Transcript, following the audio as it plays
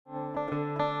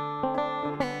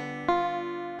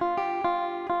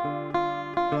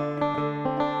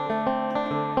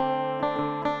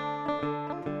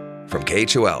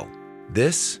KHOL,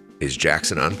 this is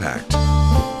Jackson Unpacked,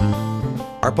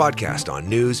 our podcast on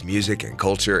news, music, and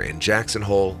culture in Jackson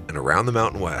Hole and around the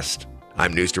Mountain West.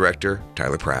 I'm News Director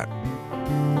Tyler Pratt.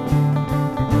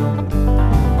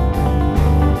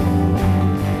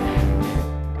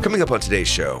 Coming up on today's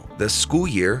show, the school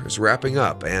year is wrapping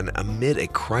up, and amid a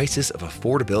crisis of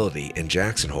affordability in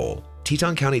Jackson Hole,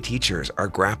 Teton County teachers are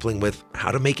grappling with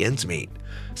how to make ends meet.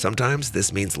 Sometimes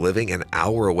this means living an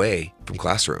hour away from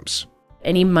classrooms.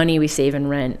 Any money we save in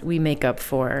rent, we make up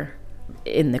for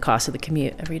in the cost of the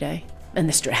commute every day and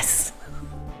the stress.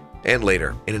 And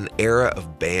later, in an era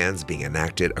of bans being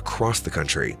enacted across the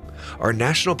country, are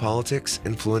national politics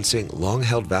influencing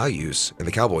long-held values in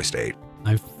the Cowboy state?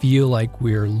 I feel like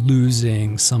we're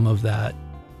losing some of that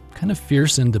kind of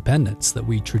fierce independence that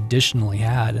we traditionally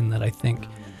had and that I think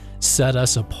set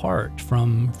us apart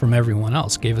from everyone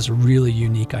else, gave us a really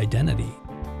unique identity.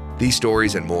 These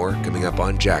stories and more coming up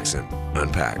on Jackson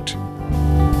Unpacked.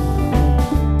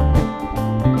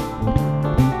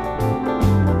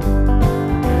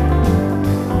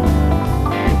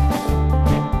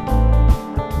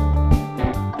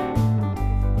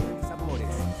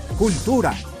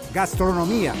 Cultura,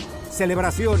 gastronomía,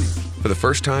 celebraciones. For the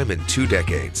first time in 2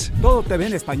 decades, Todo TV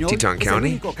en español Teton es el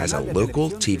County único has a canal de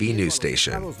local televisión TV news de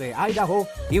station, los estados de Idaho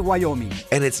y Wyoming.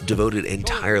 and it's devoted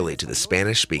entirely to the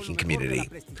Spanish-speaking community.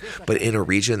 But in a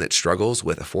region that struggles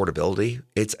with affordability,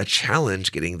 it's a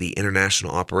challenge getting the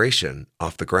international operation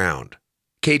off the ground.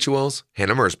 KHOL's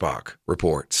Hannah Merzbach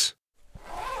reports.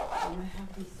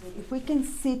 If we can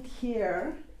sit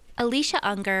here. Alicia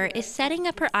Unger is setting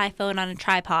up her iPhone on a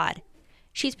tripod.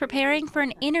 She's preparing for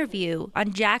an interview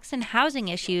on Jackson housing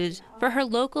issues for her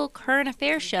local current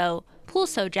affairs show,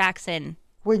 Pulso Jackson.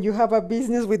 When you have a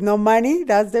business with no money,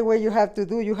 that's the way you have to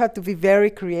do. You have to be very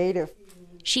creative.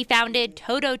 She founded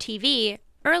Toto TV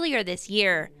earlier this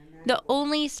year, the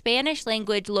only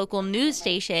Spanish-language local news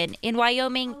station in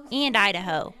Wyoming and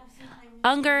Idaho.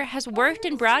 Unger has worked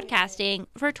in broadcasting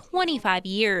for 25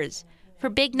 years for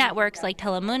big networks like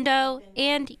Telemundo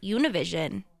and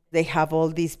Univision. They have all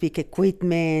these big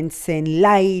equipments and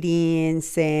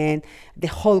lightings, and the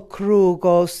whole crew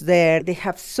goes there. They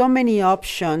have so many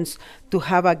options to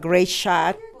have a great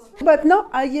shot. But no,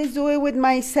 I just do it with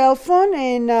my cell phone,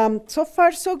 and so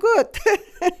far, so good.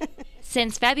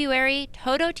 Since February,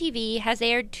 Toto TV has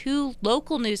aired 2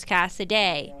 local newscasts a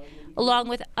day, along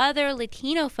with other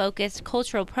Latino-focused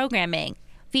cultural programming,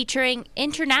 featuring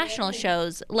international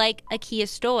shows like Aquí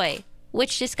Estoy,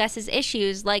 which discusses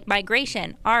issues like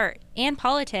migration, art, and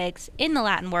politics in the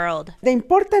Latin world. The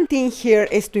important thing here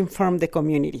is to inform the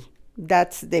community.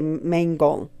 That's the main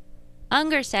goal.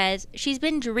 Unger says she's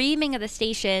been dreaming of the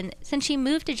station since she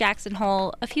moved to Jackson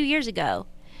Hole a few years ago.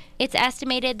 It's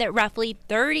estimated that roughly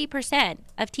 30%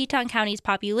 of Teton County's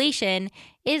population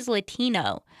is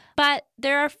Latino, but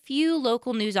there are few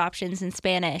local news options in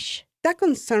Spanish. That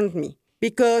concerned me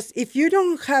because if you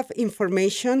don't have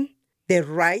information, the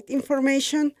right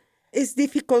information, it's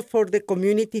difficult for the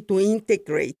community to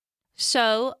integrate.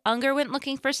 So Unger went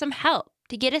looking for some help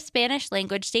to get a Spanish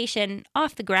language station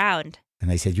off the ground. And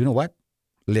I said, you know what?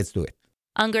 Let's do it.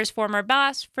 Unger's former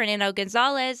boss, Fernando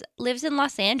Gonzalez, lives in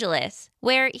Los Angeles,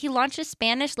 where he launched a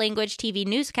Spanish language TV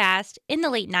newscast in the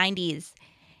late 90s.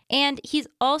 And he's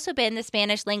also been the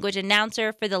Spanish language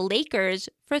announcer for the Lakers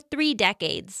for 3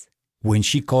 decades. When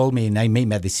she called me and I made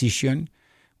my decision,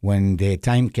 when the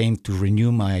time came to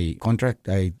renew my contract,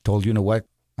 I told, you know what,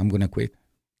 I'm going to quit.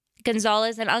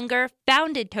 Gonzalez and Unger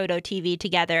founded Toto TV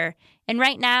together, and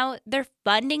right now they're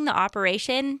funding the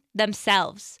operation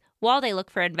themselves while they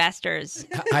look for investors.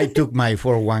 I took my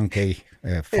 401k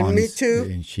funds, And me too.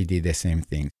 And she did the same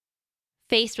thing.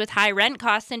 Faced with high rent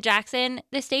costs in Jackson,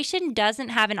 the station doesn't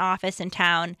have an office in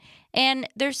town, and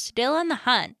they're still on the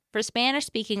hunt for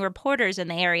Spanish-speaking reporters in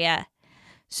the area.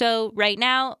 So right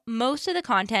now, most of the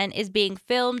content is being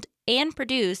filmed and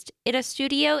produced in a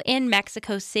studio in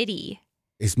Mexico City.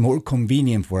 It's more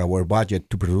convenient for our budget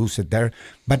to produce it there.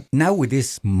 But now with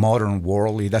this modern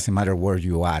world, it doesn't matter where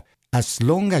you are. As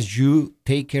long as you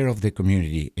take care of the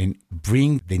community and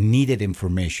bring the needed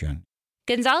information.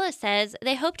 Gonzalez says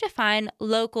they hope to find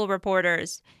local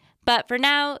reporters. But for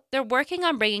now, they're working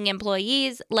on bringing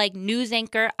employees like news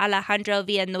anchor Alejandro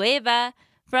Villanueva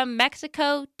from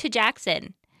Mexico to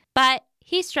Jackson. But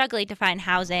he's struggling to find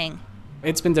housing.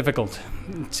 It's been difficult,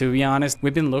 to be honest.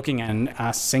 We've been looking at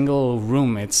a single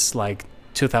room. It's like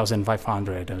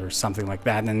 $2,500 or something like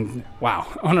that. And wow,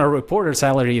 on a reporter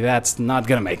salary, that's not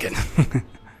going to make it.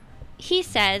 He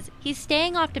says he's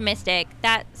staying optimistic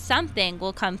that something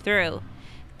will come through.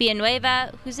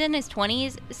 Villanueva, who's in his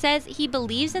 20s, says he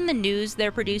believes in the news they're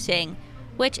producing,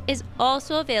 which is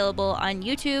also available on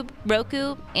YouTube,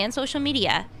 Roku, and social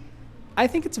media. I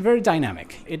think it's very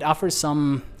dynamic. It offers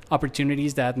some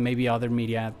opportunities that maybe other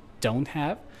media don't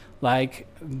have, like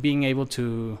being able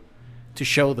to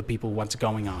show the people what's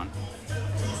going on.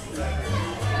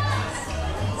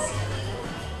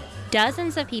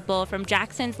 Dozens of people from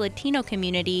Jackson's Latino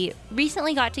community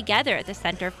recently got together at the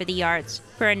Center for the Arts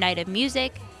for a night of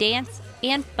music, dance,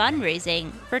 and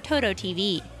fundraising for Toto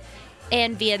TV.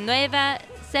 And Villanueva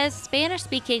says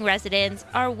Spanish-speaking residents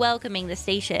are welcoming the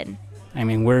station. I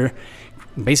mean, we're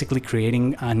basically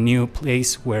creating a new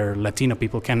place where Latino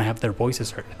people can have their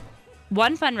voices heard.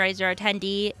 One fundraiser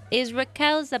attendee is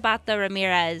Raquel Zapata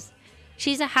Ramirez.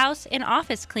 She's a house and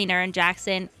office cleaner in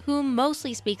Jackson who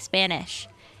mostly speaks Spanish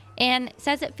and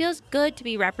says it feels good to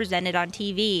be represented on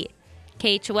TV.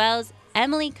 KHOL's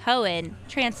Emily Cohen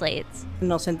translates.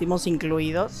 Nos sentimos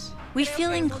incluidos. We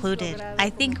feel included. I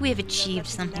think we have achieved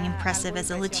something impressive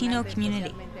as a Latino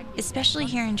community, especially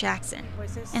here in Jackson.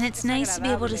 And it's nice to be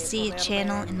able to see a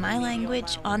channel in my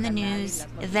language on the news,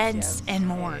 events, and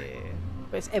more.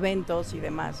 Eventos y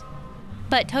demás.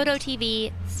 But Toto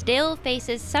TV still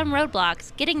faces some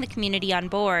roadblocks getting the community on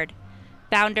board.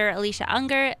 Founder Alicia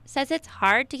Unger says it's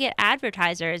hard to get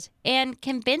advertisers and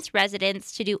convince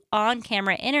residents to do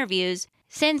on-camera interviews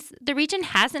since the region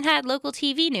hasn't had local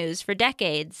TV news for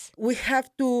decades. We have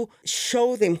to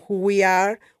show them who we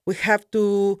are. We have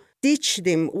to teach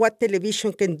them what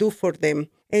television can do for them.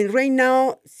 And right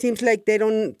now, it seems like they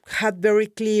don't have very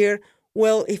clear,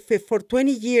 well, if for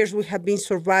 20 years we have been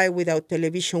survived without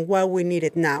television, what we need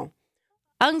it now.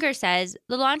 Unger says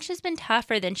the launch has been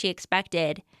tougher than she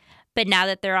expected. But now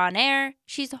that they're on air,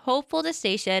 she's hopeful the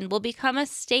station will become a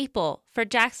staple for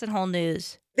Jackson Hole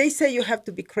news. They say you have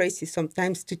to be crazy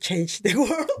sometimes to change the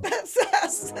world. That's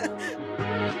us.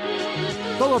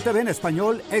 Todo TV en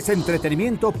español es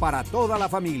entretenimiento para toda la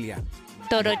familia.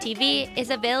 Toto TV is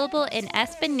available in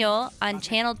Espanol on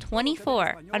Channel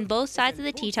 24 on both sides of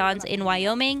the Tetons in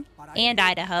Wyoming and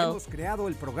Idaho. Hemos creado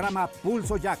el programa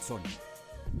Pulso Jackson.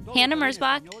 Hannah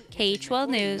Merzbach, KHOL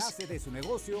News.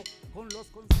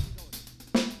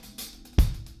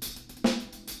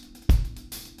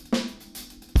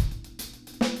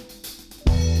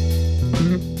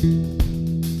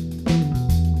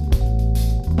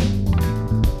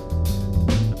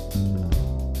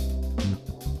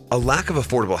 A lack of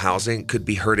affordable housing could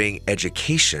be hurting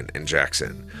education in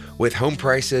Jackson. With home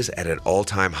prices at an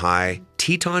all-time high,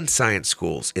 Teton Science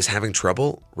Schools is having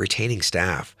trouble retaining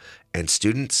staff, and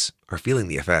students are feeling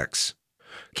the effects.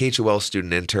 KHOL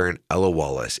student intern Ella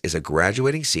Wallace is a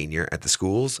graduating senior at the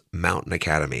school's Mountain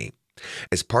Academy.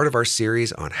 As part of our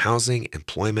series on housing,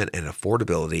 employment, and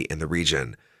affordability in the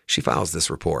region, she files this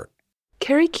report.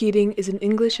 Carrie Keating is an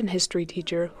English and history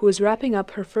teacher who is wrapping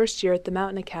up her first year at the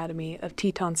Mountain Academy of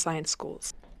Teton Science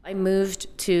Schools. I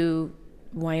moved to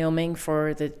Wyoming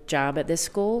for the job at this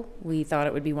school. We thought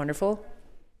it would be wonderful.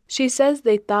 She says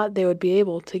they thought they would be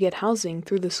able to get housing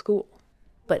through the school.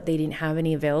 But they didn't have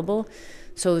any available,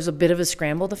 so it was a bit of a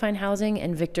scramble to find housing,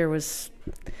 and Victor was,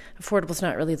 affordable is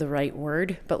not really the right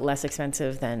word, but less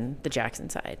expensive than the Jackson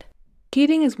side.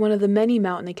 Keating is one of the many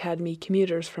Mountain Academy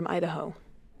commuters from Idaho.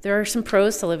 There are some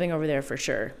pros to living over there for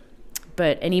sure,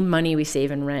 but any money we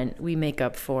save in rent, we make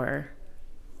up for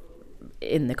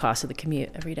in the cost of the commute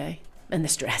every day and the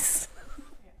stress.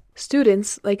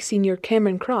 Students, like senior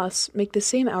Cameron Cross, make the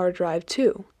same hour drive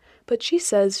too, but she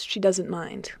says she doesn't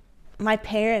mind. My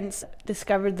parents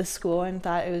discovered the school and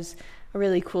thought it was a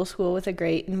really cool school with a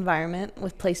great environment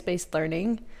with place-based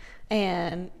learning,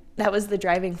 and that was the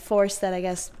driving force that I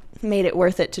guess made it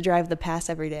worth it to drive the pass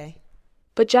every day.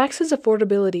 But Jackson's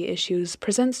affordability issues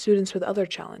present students with other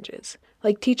challenges,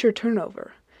 like teacher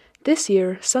turnover. This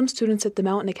year, some students at the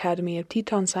Mountain Academy of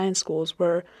Teton Science Schools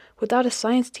were without a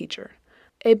science teacher.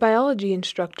 A biology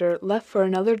instructor left for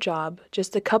another job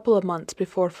just a couple of months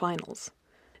before finals.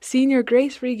 Senior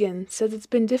Grace Regan says it's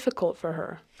been difficult for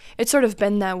her. It's sort of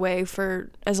been that way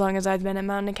for as long as I've been at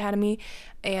Mountain Academy,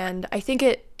 and I think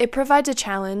it provides a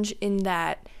challenge in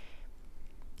that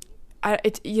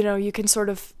you can sort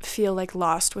of feel like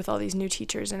lost with all these new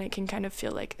teachers, and it can kind of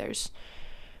feel like there's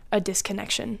a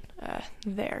disconnection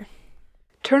there.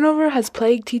 Turnover has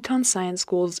plagued Teton Science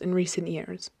Schools in recent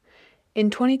years. In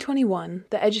 2021,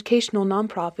 the educational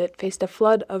nonprofit faced a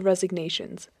flood of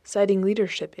resignations, citing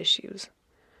leadership issues.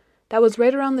 That was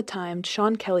right around the time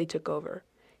Sean Kelly took over.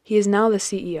 He is now the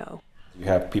CEO. You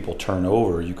have people turn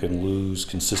over, you can lose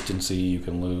consistency, you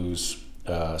can lose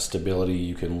stability,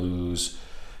 you can lose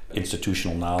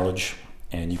institutional knowledge,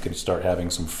 and you can start having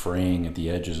some fraying at the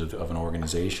edges of an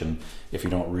organization if you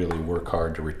don't really work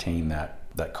hard to retain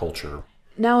that culture.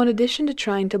 Now, in addition to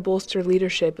trying to bolster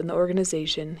leadership in the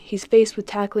organization, he's faced with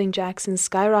tackling Jackson's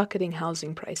skyrocketing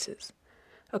housing prices.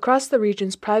 Across the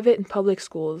region's private and public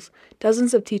schools,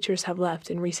 dozens of teachers have left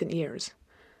in recent years.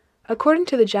 According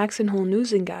to the Jackson Hole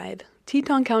News and Guide,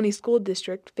 Teton County School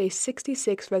District faced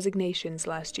 66 resignations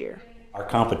last year. Our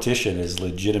competition is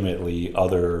legitimately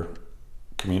other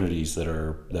communities that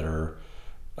are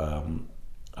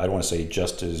I don't want to say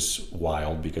just as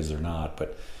wild, because they're not,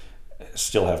 but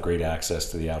still have great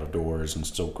access to the outdoors and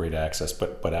still great access,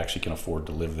 but actually can afford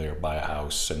to live there, buy a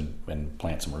house, and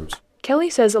plant some roots. Kelly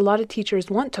says a lot of teachers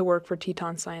want to work for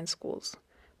Teton Science Schools,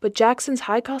 but Jackson's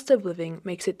high cost of living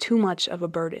makes it too much of a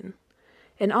burden.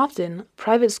 And often,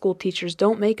 private school teachers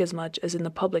don't make as much as in the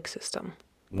public system.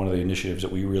 One of the initiatives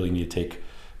that we really need to take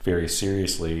very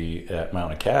seriously at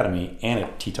Mountain Academy and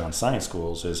at Teton Science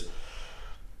Schools is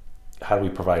how do we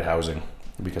provide housing?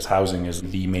 Because housing is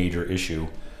the major issue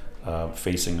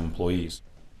facing employees.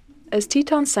 As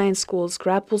Teton Science Schools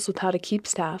grapples with how to keep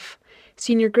staff,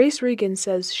 Senior Grace Regan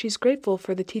says she's grateful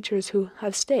for the teachers who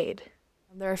have stayed.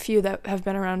 There are a few that have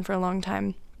been around for a long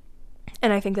time,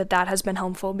 and I think that has been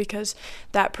helpful because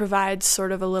that provides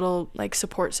sort of a little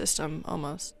support system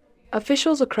almost.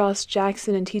 Officials across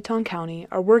Jackson and Teton County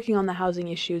are working on the housing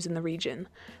issues in the region,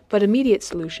 but immediate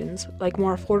solutions, like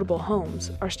more affordable homes,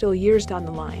 are still years down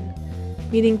the line,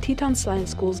 meaning Teton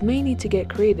Science Schools may need to get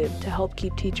creative to help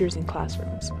keep teachers in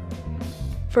classrooms.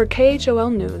 For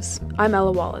KHOL News, I'm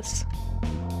Ella Wallace.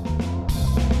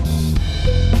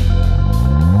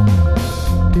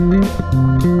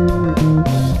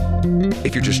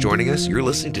 If you're just joining us, you're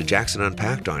listening to Jackson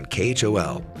Unpacked on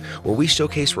KHOL, where we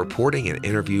showcase reporting and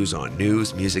interviews on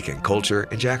news, music, and culture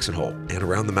in Jackson Hole and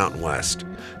around the Mountain West.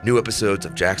 New episodes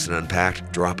of Jackson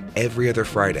Unpacked drop every other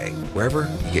Friday, wherever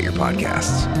you get your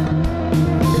podcasts.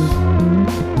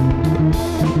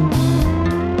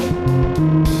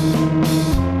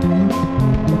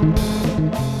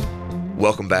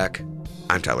 Welcome back.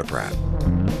 I'm Tyler Pratt.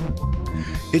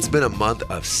 It's been a month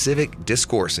of civic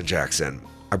discourse in Jackson.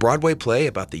 A Broadway play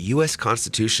about the U.S.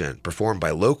 Constitution, performed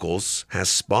by locals, has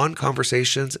spawned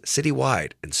conversations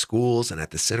citywide in schools and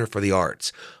at the Center for the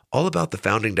Arts, all about the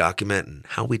founding document and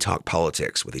how we talk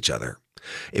politics with each other.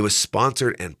 It was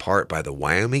sponsored in part by the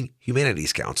Wyoming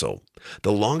Humanities Council,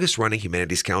 the longest-running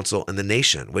humanities council in the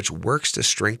nation, which works to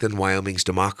strengthen Wyoming's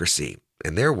democracy.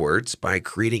 In their words, by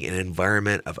creating an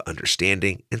environment of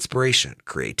understanding, inspiration,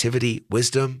 creativity,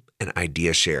 wisdom, and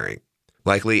idea sharing.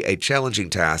 Likely a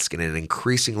challenging task in an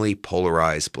increasingly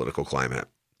polarized political climate.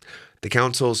 The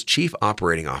council's chief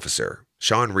operating officer,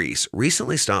 Sean Reese,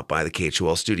 recently stopped by the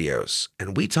KHOL studios,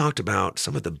 and we talked about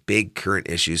some of the big current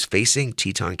issues facing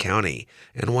Teton County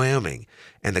and Wyoming,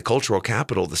 and the cultural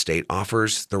capital the state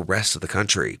offers the rest of the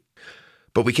country.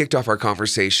 But we kicked off our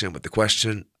conversation with the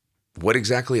question, what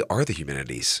exactly are the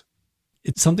humanities?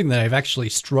 It's something that I've actually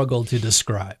struggled to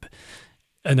describe.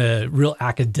 In a real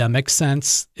academic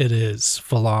sense, it is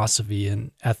philosophy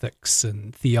and ethics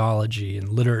and theology and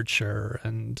literature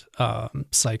and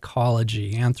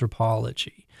psychology,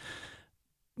 anthropology.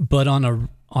 But on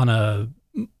a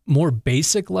more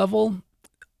basic level,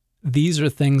 these are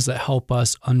things that help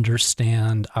us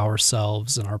understand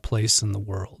ourselves and our place in the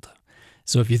world.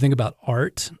 So if you think about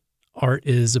art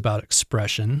is about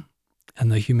expression, and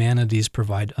the humanities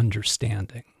provide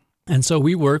understanding. And so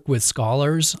we work with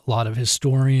scholars, a lot of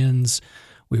historians.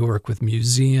 We work with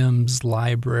museums,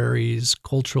 libraries,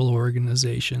 cultural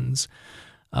organizations.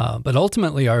 But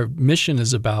ultimately, our mission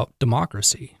is about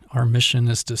democracy. Our mission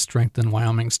is to strengthen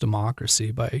Wyoming's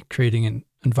democracy by creating an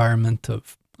environment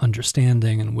of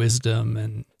understanding and wisdom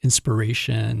and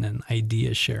inspiration and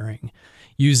idea sharing,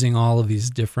 using all of these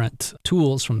different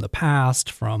tools from the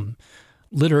past, from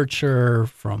literature,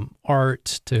 from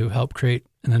art, to help create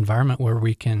an environment where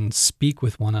we can speak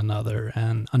with one another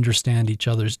and understand each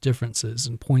other's differences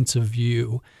and points of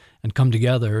view and come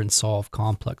together and solve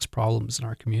complex problems in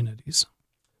our communities.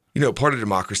 You know, part of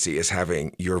democracy is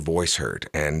having your voice heard,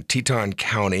 and Teton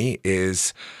County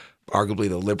is arguably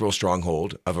the liberal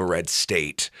stronghold of a red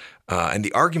state. And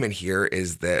the argument here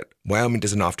is that Wyoming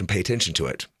doesn't often pay attention to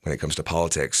it when it comes to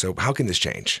politics. So how can this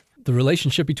change? The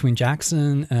relationship between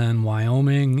Jackson and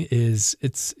Wyoming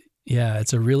it's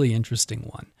a really interesting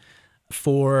one.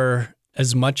 For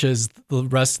as much as the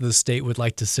rest of the state would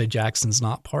like to say Jackson's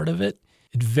not part of it,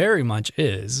 it very much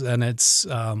is. And it's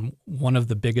one of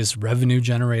the biggest revenue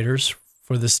generators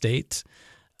for the state.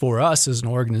 For us as an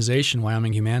organization,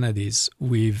 Wyoming Humanities,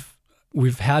 we've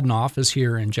had an office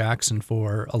here in Jackson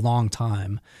for a long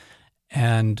time.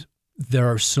 And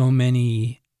there are so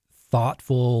many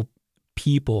thoughtful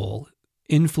people,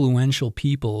 influential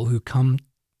people who come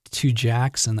to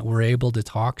Jackson that we're able to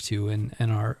talk to in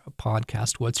our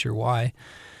podcast, What's Your Why,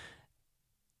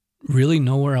 really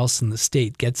nowhere else in the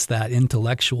state gets that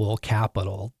intellectual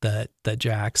capital that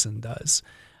Jackson does.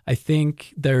 I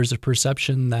think there's a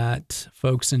perception that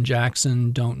folks in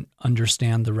Jackson don't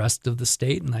understand the rest of the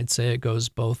state, and I'd say it goes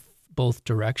both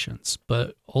directions.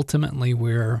 But ultimately,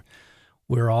 we're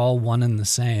all one and the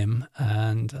same,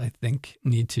 and I think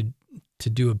need to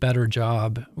do a better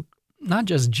job, not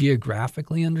just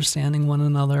geographically understanding one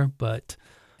another, but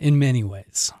in many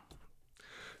ways.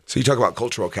 So you talk about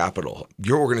cultural capital.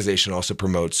 Your organization also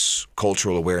promotes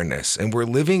cultural awareness, and we're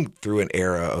living through an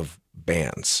era of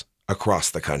bans across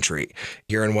the country.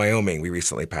 Here in Wyoming, we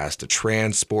recently passed a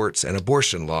trans, sports, and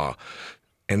abortion law,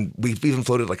 and we've even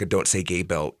floated like a Don't Say Gay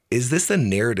bill. Is this the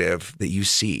narrative that you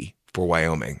see for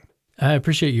Wyoming? I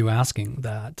appreciate you asking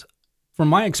that. From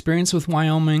my experience with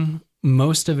Wyoming,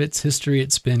 most of its history,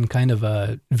 it's been kind of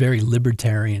a very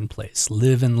libertarian place.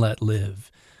 Live and let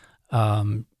live.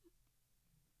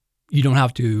 You don't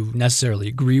have to necessarily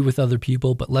agree with other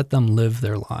people, but let them live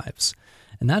their lives.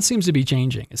 And that seems to be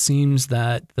changing. It seems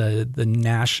that the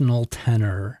national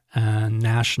tenor and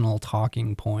national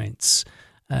talking points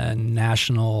and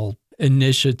national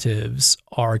initiatives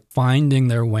are finding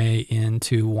their way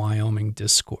into Wyoming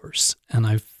discourse. And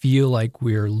I feel like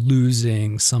we're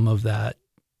losing some of that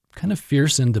kind of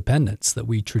fierce independence that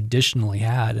we traditionally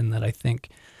had, and that I think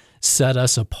set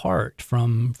us apart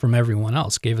from everyone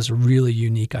else, gave us a really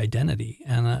unique identity.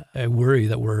 And I worry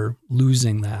that we're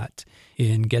losing that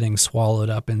in getting swallowed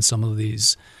up in some of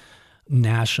these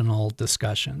national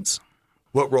discussions.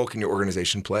 What role can your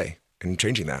organization play in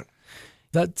changing that?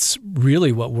 That's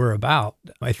really what we're about.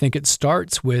 I think it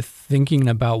starts with thinking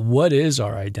about what is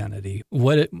our identity,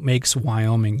 what it makes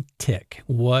Wyoming tick,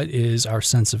 what is our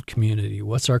sense of community,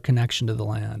 what's our connection to the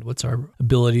land, what's our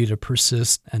ability to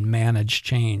persist and manage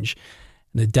change,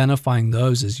 and identifying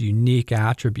those as unique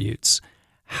attributes.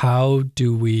 How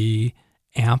do we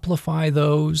amplify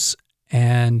those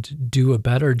and do a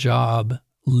better job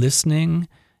listening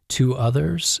to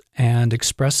others and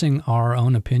expressing our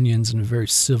own opinions in a very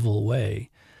civil way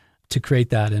to create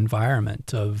that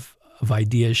environment of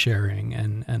idea sharing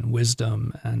and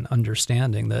wisdom and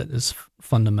understanding that is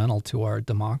fundamental to our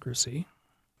democracy.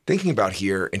 Thinking about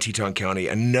here in Teton County,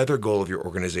 another goal of your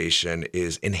organization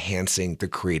is enhancing the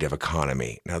creative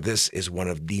economy. Now, this is one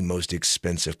of the most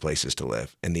expensive places to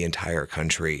live in the entire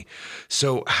country.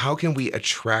 So how can we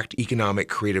attract economic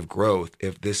creative growth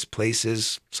if this place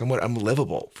is somewhat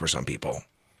unlivable for some people?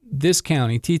 This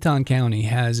county, Teton County,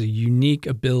 has a unique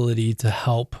ability to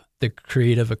help the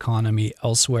creative economy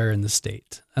elsewhere in the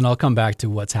state. And I'll come back to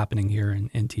what's happening here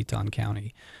in Teton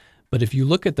County. But if you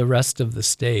look at the rest of the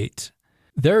state,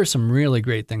 there are some really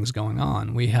great things going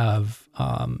on. We have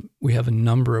a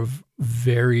number of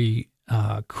very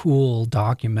cool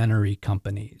documentary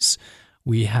companies.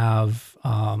 We have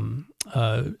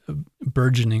a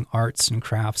burgeoning arts and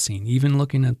crafts scene. Even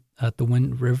looking at the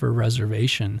Wind River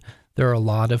Reservation, there are a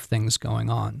lot of things going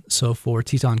on. So for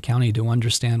Teton County to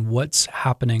understand what's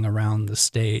happening around the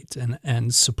state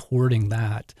and supporting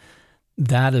that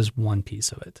is one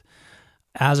piece of it.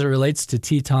 As it relates to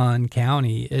Teton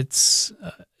County, it's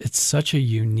such a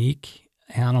unique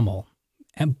animal,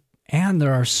 and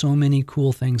there are so many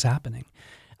cool things happening.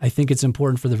 I think it's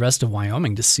important for the rest of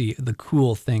Wyoming to see the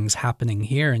cool things happening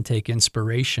here and take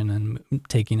inspiration and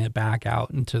taking it back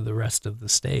out into the rest of the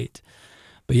state.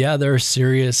 But yeah, there are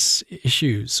serious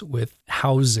issues with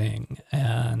housing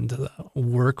and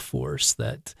workforce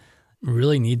that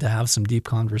really need to have some deep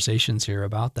conversations here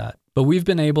about that. But we've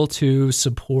been able to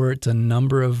support a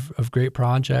number of great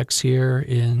projects here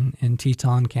in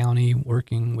Teton County,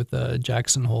 working with the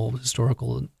Jackson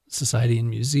Historical Society and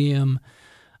Museum,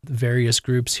 the various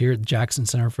groups here at the Jackson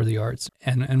Center for the Arts.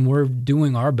 And we're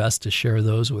doing our best to share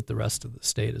those with the rest of the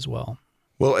state as well.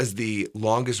 Well, as the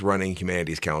longest running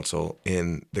humanities council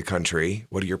in the country,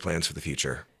 what are your plans for the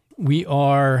future? We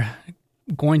are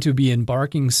going to be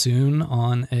embarking soon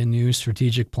on a new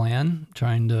strategic plan,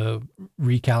 trying to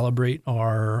recalibrate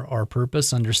our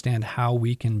purpose, understand how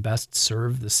we can best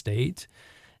serve the state.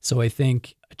 So I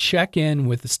think check in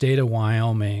with the state of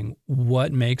Wyoming,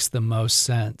 what makes the most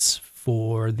sense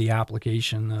for the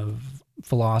application of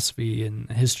philosophy and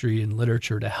history and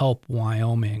literature to help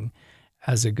Wyoming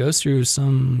as it goes through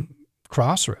some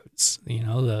crossroads. You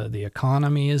know, the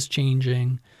economy is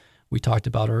changing. We talked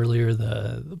about earlier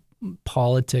the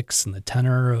politics and the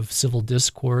tenor of civil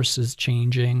discourse is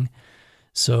changing.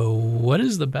 So what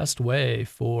is the best way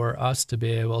for us to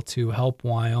be able to help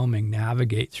Wyoming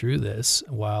navigate through this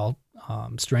while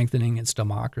strengthening its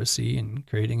democracy and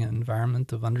creating an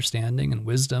environment of understanding and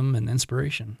wisdom and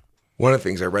inspiration? One of the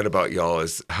things I read about y'all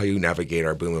is how you navigate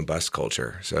our boom and bust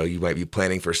culture. So you might be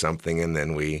planning for something and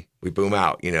then we boom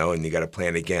out, and you got to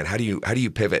plan again. How do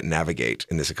you pivot and navigate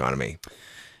in this economy?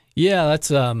 Yeah, that's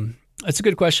a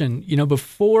good question.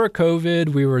 Before COVID,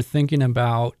 we were thinking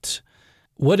about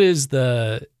what is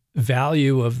the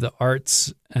value of the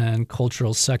arts and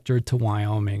cultural sector to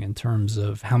Wyoming in terms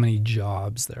of how many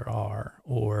jobs there are,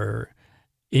 or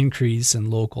increase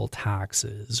in local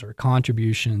taxes, or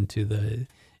contribution to the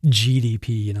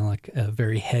GDP, like a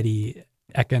very heady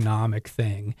economic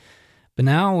thing. But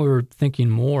now we're thinking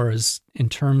more as in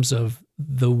terms of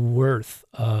the worth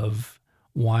of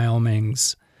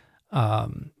Wyoming's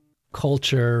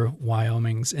culture,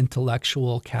 Wyoming's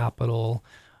intellectual capital,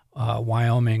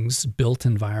 Wyoming's built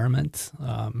environment,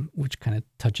 which kind of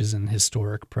touches in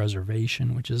historic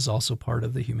preservation, which is also part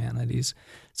of the humanities.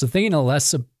 So thinking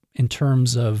less in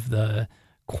terms of the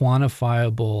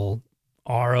quantifiable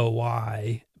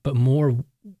ROI, but more,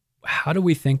 how do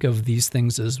we think of these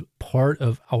things as part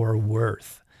of our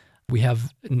worth? We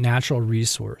have natural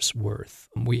resource worth,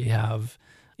 we have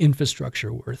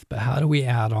infrastructure worth, but how do we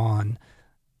add on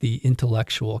the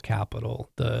intellectual capital,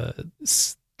 the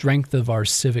strength of our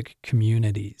civic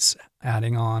communities,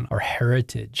 adding on our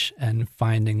heritage and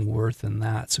finding worth in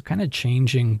that? So kind of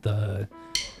changing the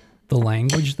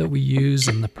language that we use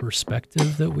and the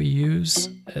perspective that we use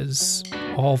as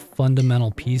all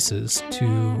fundamental pieces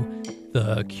to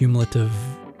the cumulative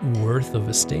worth of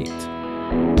a state.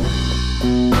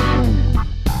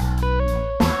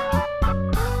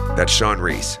 That's Sean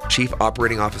Reese, Chief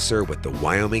Operating Officer with the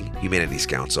Wyoming Humanities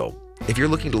Council. If you're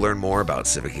looking to learn more about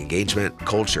civic engagement,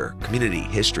 culture, community,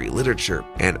 history, literature,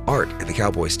 and art in the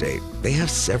Cowboy State, they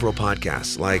have several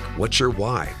podcasts like What's Your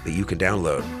Why that you can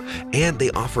download. And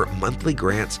they offer monthly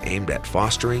grants aimed at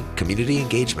fostering community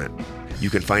engagement.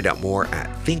 You can find out more at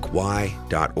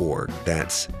thinkwhy.org.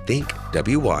 That's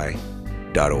thinkwy.org.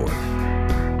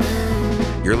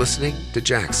 You're listening to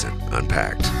Jackson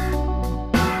Unpacked.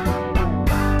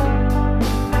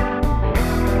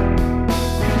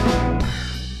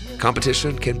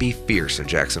 Competition can be fierce in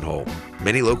Jackson Hole.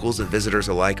 Many locals and visitors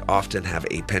alike often have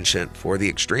a penchant for the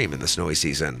extreme in the snowy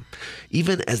season.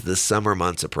 Even as the summer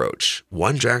months approach,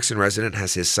 one Jackson resident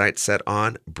has his sights set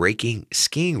on breaking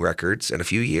skiing records in a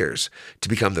few years to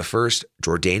become the first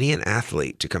Jordanian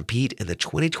athlete to compete in the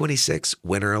 2026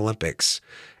 Winter Olympics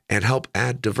and help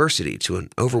add diversity to an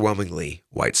overwhelmingly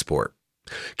white sport.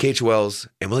 KHOL's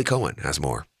Emily Cohen has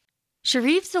more.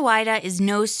 Sharif Zawaida is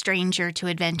no stranger to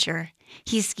adventure.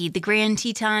 He skied the Grand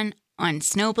Teton on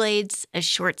snowblades, a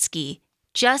short ski,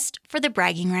 just for the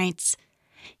bragging rights.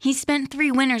 He spent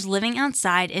 3 winters living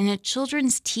outside in a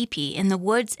children's teepee in the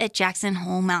woods at Jackson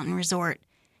Hole Mountain Resort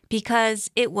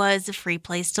because it was a free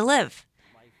place to live.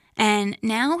 And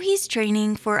now he's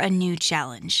training for a new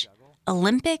challenge,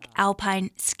 Olympic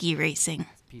alpine ski racing.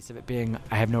 Piece of it being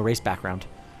I have no race background.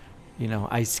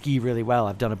 I ski really well.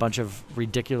 I've done a bunch of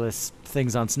ridiculous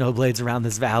things on snowblades around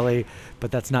this valley, but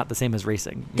that's not the same as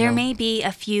racing. There may be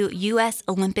a few U.S.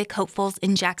 Olympic hopefuls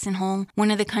in Jackson Hole,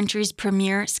 one of the country's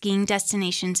premier skiing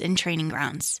destinations and training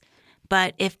grounds.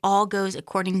 But if all goes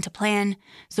according to plan,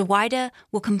 Zawaida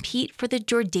will compete for the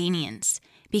Jordanians,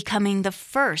 becoming the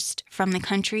first from the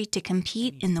country to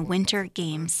compete in the Winter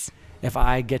Games. If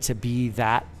I get to be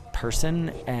that person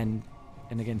and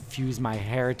again, fuse my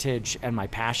heritage and my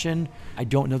passion, I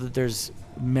don't know that there's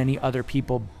many other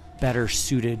people better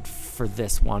suited for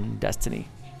this one destiny.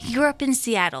 He grew up in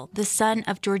Seattle, the son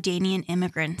of Jordanian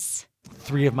immigrants.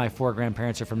 3 of my 4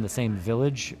 grandparents are from the same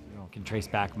village. Can trace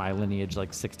back my lineage,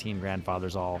 like 16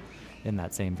 grandfathers all in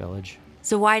that same village.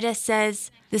 Zawaida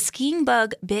says the skiing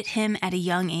bug bit him at a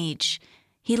young age.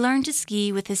 He learned to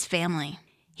ski with his family.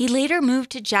 He later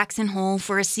moved to Jackson Hole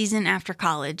for a season after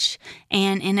college,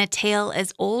 and in a tale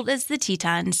as old as the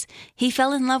Tetons, he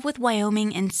fell in love with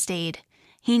Wyoming and stayed.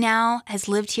 He now has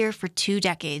lived here for 2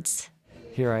 decades.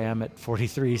 Here I am at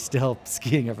 43, still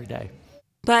skiing every day.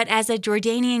 But as a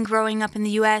Jordanian growing up in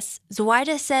the U.S.,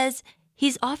 Zawaida says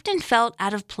he's often felt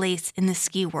out of place in the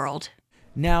ski world.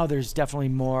 Now there's definitely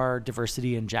more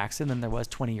diversity in Jackson than there was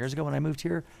 20 years ago when I moved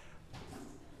here.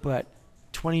 But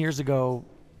 20 years ago,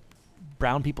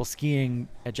 brown people skiing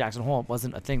at Jackson Hole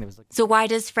wasn't a thing. That was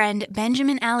Zawaida's friend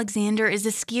Benjamin Alexander is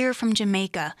a skier from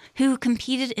Jamaica who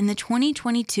competed in the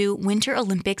 2022 Winter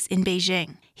Olympics in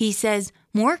Beijing. He says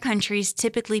more countries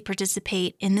typically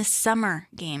participate in the Summer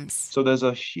Games. So there's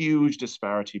a huge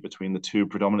disparity between the two,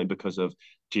 predominantly because of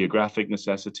geographic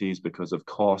necessities, because of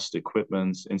cost,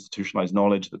 equipment, institutionalized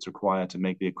knowledge that's required to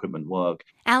make the equipment work.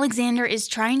 Alexander is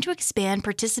trying to expand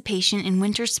participation in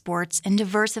winter sports and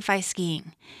diversify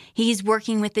skiing. He's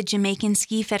working with the Jamaican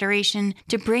Ski Federation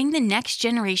to bring the next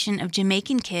generation of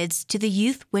Jamaican kids to the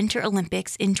Youth Winter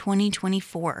Olympics in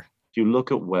 2024. If you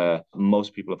look at where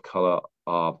most people of color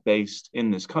are based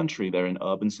in this country, they're in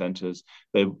urban centers.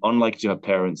 They're unlikely to have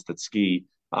parents that ski.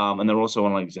 And they're also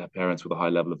unlikely to have parents with a high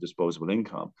level of disposable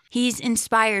income. He's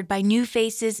inspired by new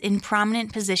faces in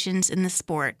prominent positions in the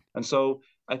sport. And so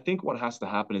I think what has to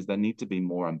happen is there need to be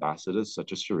more ambassadors,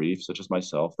 such as Sharif, such as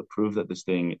myself, that prove that this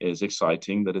thing is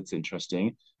exciting, that it's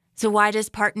interesting. Zawaida's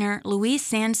partner,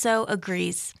 Luis Sanso,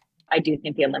 agrees. I do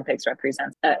think the Olympics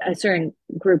represents a certain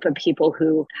group of people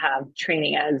who have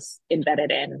training as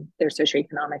embedded in their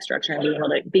socioeconomic structure and being able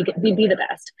to be the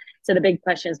best. So the big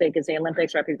question is, is the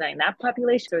Olympics representing that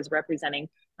population, or is it representing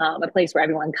a place where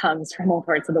everyone comes from all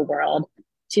parts of the world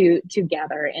to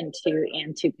gather and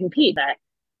to compete? That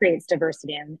creates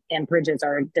diversity and bridges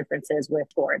our differences with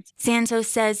sports. Sanso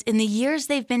says in the years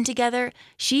they've been together,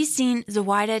 she's seen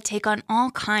Zawaida take on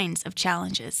all kinds of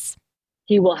challenges.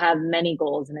 He will have many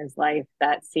goals in his life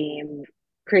that seem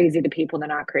crazy to people. They're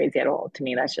not crazy at all. To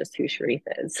me, that's just who Sharif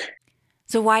is.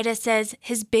 Zawaida says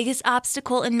his biggest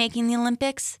obstacle in making the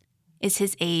Olympics is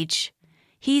his age.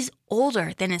 He's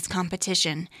older than his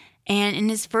competition, and in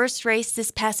his first race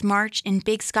this past March in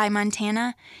Big Sky,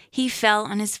 Montana, he fell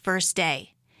on his first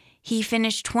day. He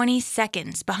finished 20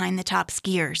 seconds behind the top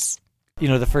skiers. You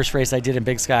know, the first race I did in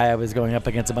Big Sky, I was going up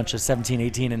against a bunch of 17,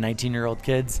 18, and 19-year-old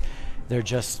kids. They're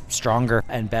just stronger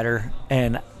and better.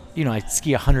 And, you know, I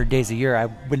ski 100 days a year. I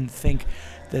wouldn't think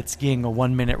that skiing a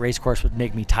 1-minute race course would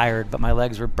make me tired, but my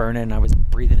legs were burning. I was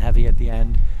breathing heavy at the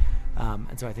end.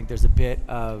 And so I think there's a bit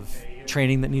of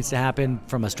training that needs to happen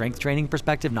from a strength training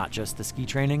perspective, not just the ski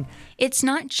training. It's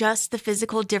not just the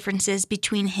physical differences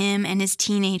between him and his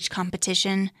teenage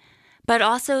competition, but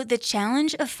also the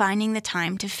challenge of finding the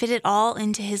time to fit it all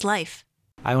into his life.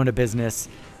 I own a business.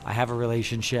 I have a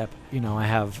relationship. You know, I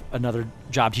have another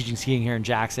job teaching skiing here in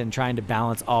Jackson. Trying to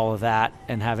balance all of that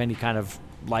and have any kind of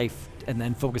life and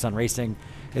then focus on racing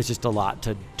is just a lot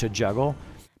to juggle.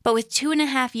 But with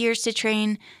 2.5 years to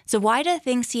train, Zawaida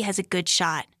thinks he has a good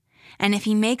shot. And if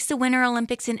he makes the Winter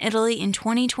Olympics in Italy in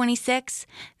 2026,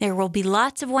 there will be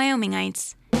lots of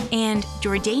Wyomingites and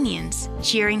Jordanians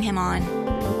cheering him on.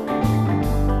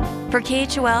 For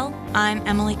KHOL, I'm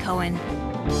Emily Cohen.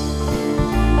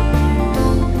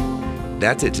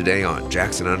 That's it today on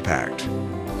Jackson Unpacked.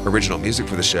 Original music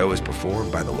for the show is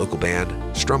performed by the local band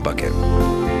Strumbucket.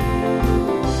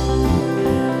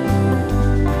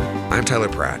 I'm Tyler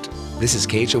Pratt. This is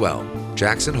KHOL,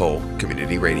 Jackson Hole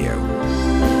Community Radio.